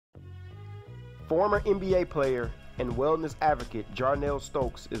Former NBA player and wellness advocate Jarnell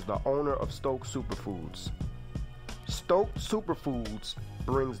Stokes is the owner of Stokes Superfoods. Stokes Superfoods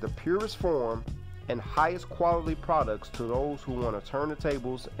brings the purest form and highest quality products to those who want to turn the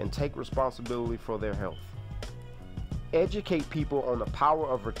tables and take responsibility for their health. Educate people on the power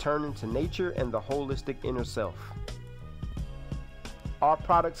of returning to nature and the holistic inner self. Our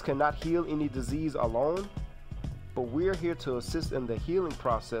products cannot heal any disease alone, but we're here to assist in the healing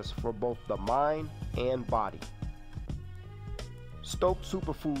process for both the mind and body. Stokes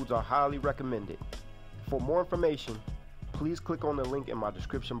Superfoods are highly recommended. For more information, please click on the link in my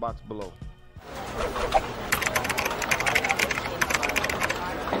description box below.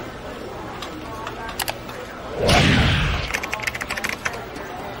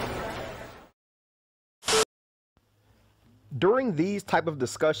 During these type of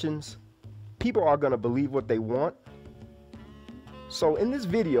discussions, people are going to believe what they want. So in this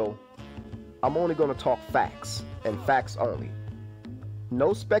video, I'm only going to talk facts and facts only.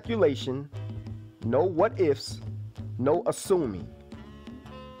 No speculation, no what ifs, no assuming.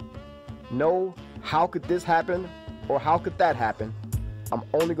 No how could this happen or how could that happen. I'm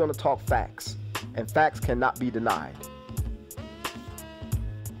only going to talk facts, and facts cannot be denied.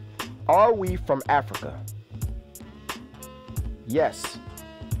 Are we from Africa? Yes,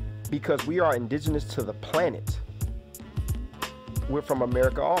 because we are indigenous to the planet. We're from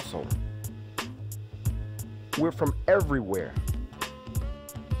America also. We're from everywhere.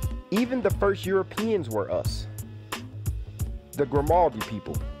 Even the first Europeans were us. The Grimaldi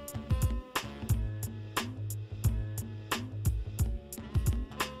people.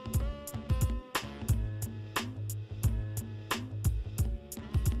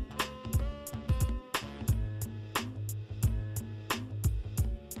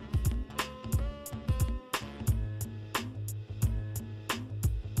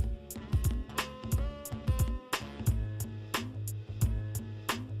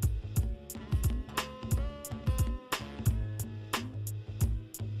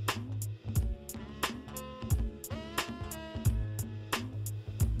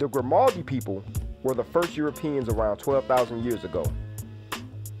 The Grimaldi people were the first Europeans around 12,000 years ago.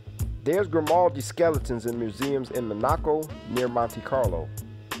 There's Grimaldi skeletons in museums in Monaco near Monte Carlo.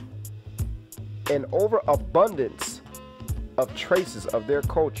 An overabundance of traces of their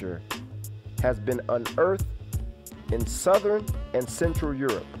culture has been unearthed in southern and central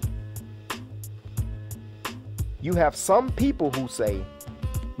Europe. You have some people who say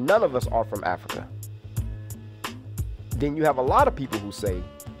none of us are from Africa. Then you have a lot of people who say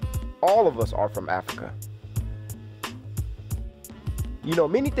all of us are from Africa. You know,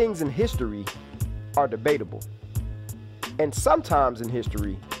 many things in history are debatable. And sometimes in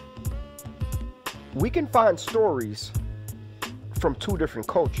history, we can find stories from two different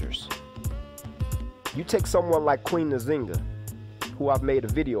cultures. You take someone like Queen Nzinga, who I've made a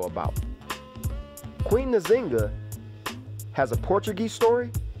video about. Queen Nzinga has a Portuguese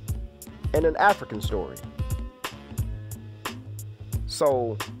story and an African story.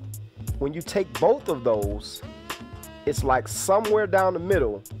 So when you take both of those, it's like somewhere down the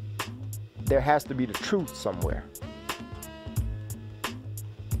middle, there has to be the truth somewhere.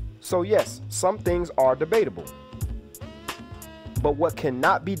 So yes, some things are debatable. But what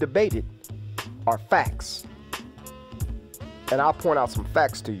cannot be debated are facts. And I'll point out some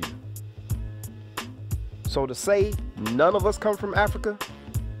facts to you. So to say none of us come from Africa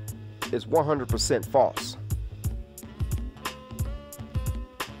is 100% false.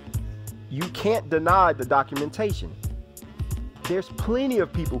 You can't deny the documentation. There's plenty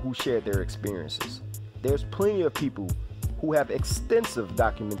of people who shared their experiences. There's plenty of people who have extensive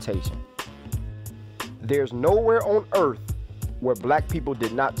documentation. There's nowhere on earth where black people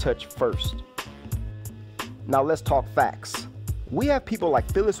did not touch first. Now let's talk facts. We have people like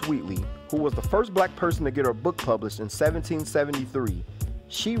Phyllis Wheatley, who was the first black person to get her book published in 1773.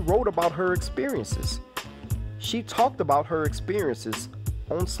 She wrote about her experiences. She talked about her experiences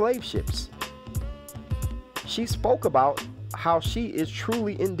on slave ships. She spoke about how she is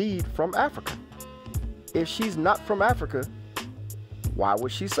truly indeed from Africa. If she's not from Africa, why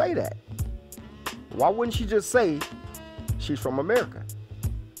would she say that? Why wouldn't she just say she's from America?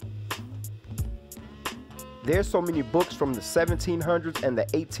 There's so many books from the 1700s and the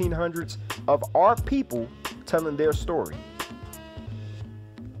 1800s of our people telling their story.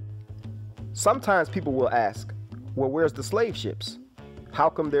 Sometimes people will ask, well, where's the slave ships? How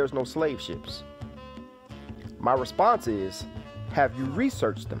come there's no slave ships? My response is, have you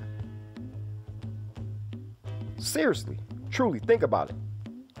researched them? Seriously, truly think about it.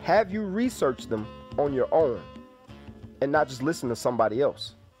 Have you researched them on your own and not just listen to somebody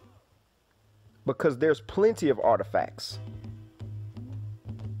else? because there's plenty of artifacts.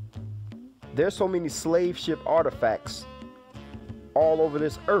 There's so many slave ship artifacts all over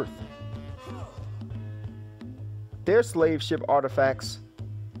this earth. There's slave ship artifacts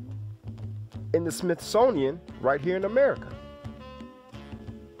in the Smithsonian right here in America.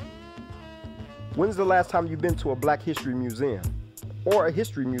 When's the last time you've been to a Black History Museum or a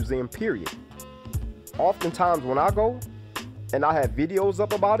history museum, period? Oftentimes when I go and I have videos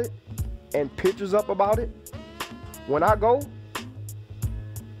up about it and pictures up about it, when I go,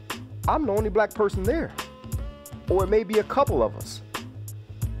 I'm the only Black person there. Or it may be a couple of us.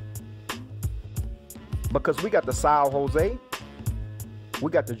 Because we got the Sao Jose, we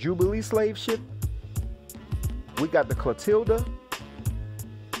got the Jubilee slave ship, we got the Clotilda,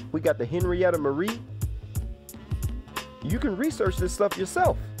 we got the Henrietta Marie. You can research this stuff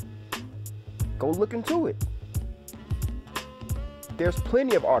yourself. Go look into it. There's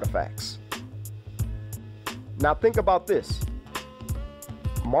plenty of artifacts. Now think about this.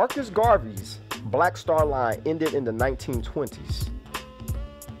 Marcus Garvey's Black Star Line ended in the 1920s.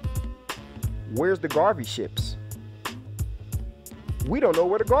 Where's the Garvey ships? We don't know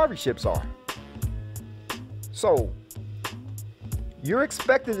where the Garvey ships are. So, you're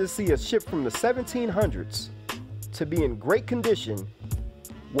expected to see a ship from the 1700s to be in great condition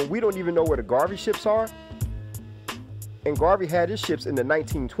when we don't even know where the Garvey ships are? And Garvey had his ships in the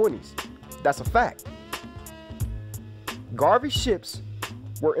 1920s. That's a fact. Garvey ships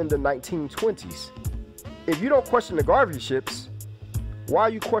were in the 1920s. If you don't question the Garvey ships, why are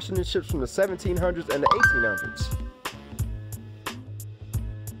you questioning ships from the 1700s and the 1800s?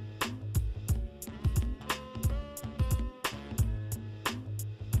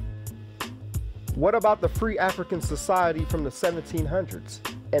 What about the Free African Society from the 1700s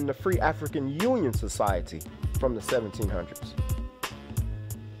and the Free African Union Society from the 1700s?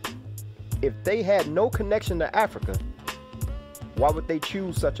 If they had no connection to Africa, why would they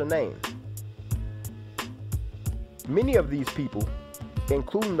choose such a name? Many of these people,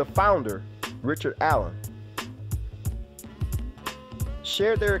 including the founder, Richard Allen,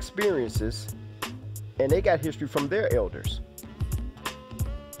 shared their experiences and they got history from their elders.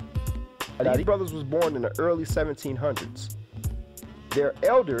 These brothers was born in the early 1700s. Their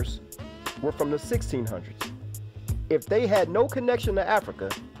elders were from the 1600s. If they had no connection to Africa,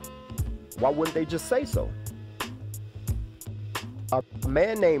 why wouldn't they just say so? A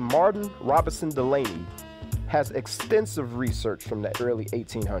man named Martin Robinson Delaney has extensive research from the early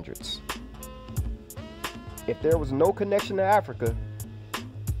 1800s. If there was no connection to Africa,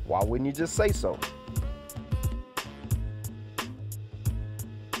 why wouldn't you just say so?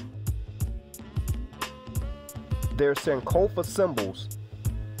 There are Sankofa symbols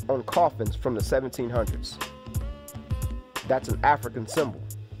on coffins from the 1700s. That's an African symbol.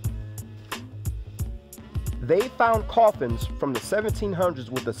 They found coffins from the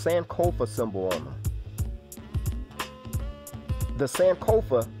 1700s with the Sankofa symbol on them. The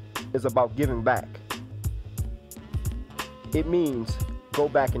Sankofa is about giving back. It means go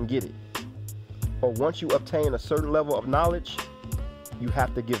back and get it. Or once you obtain a certain level of knowledge, you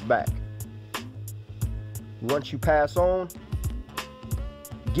have to give back. Once you pass on,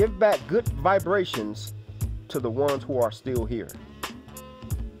 give back good vibrations to the ones who are still here.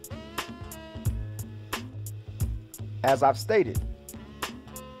 As I've stated,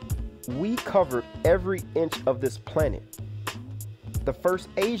 we covered every inch of this planet. The first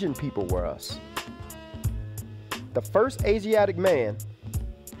Asian people were us. The first Asiatic man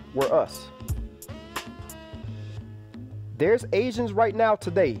were us. There's Asians right now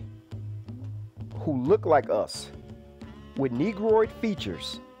today who look like us, with Negroid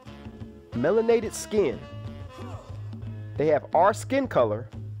features, melanated skin. They have our skin color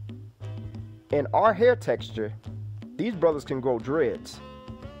and our hair texture. These brothers can grow dreads,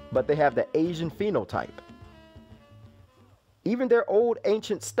 but they have the Asian phenotype. Even their old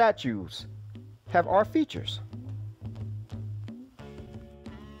ancient statues have our features.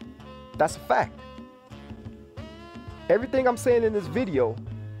 That's a fact. Everything I'm saying in this video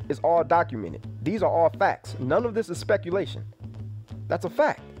is all documented. These are all facts. None of this is speculation. That's a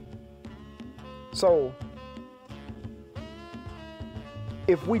fact. So,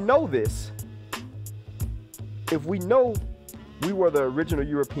 if we know this, if we know we were the original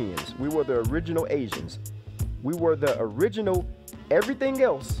Europeans, we were the original Asians, we were the original everything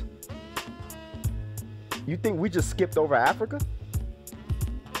else, you think we just skipped over Africa?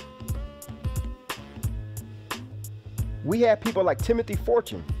 We had people like Timothy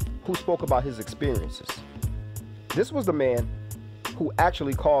Fortune who spoke about his experiences. This was the man who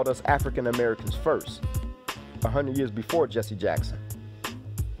actually called us African Americans first, 100 years before Jesse Jackson.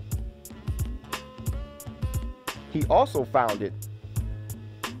 He also founded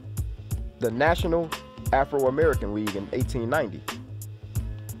the National Afro-American League in 1890.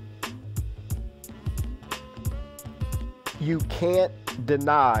 You can't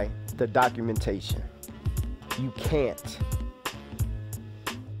deny the documentation. You can't.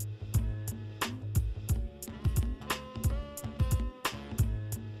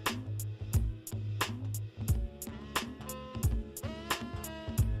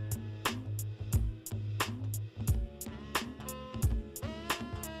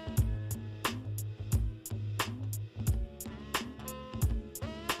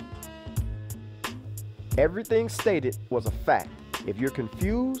 Everything stated was a fact. If you're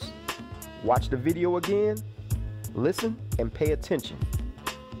confused, watch the video again, listen, and pay attention.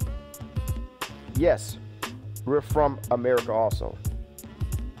 Yes, we're from America also.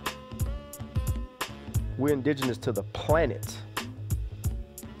 We're indigenous to the planet.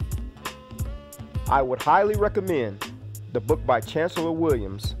 I would highly recommend the book by Chancellor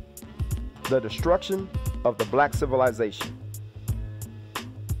Williams, The Destruction of the Black Civilization.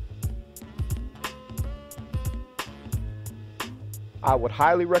 I would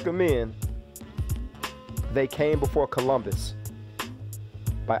highly recommend They Came Before Columbus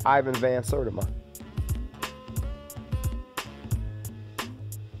by Ivan Van Sertima.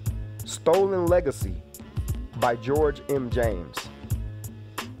 Stolen Legacy by George M. James.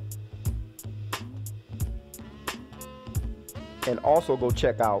 And also go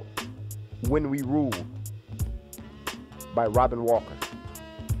check out When We Ruled by Robin Walker.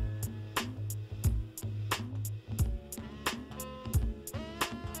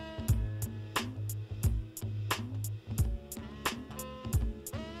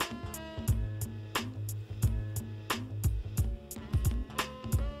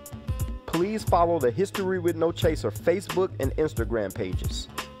 Please follow the History with No Chaser Facebook and Instagram pages.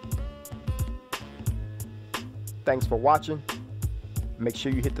 Thanks for watching. Make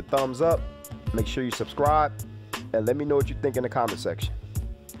sure you hit the thumbs up, make sure you subscribe, and let me know what you think in the comment section.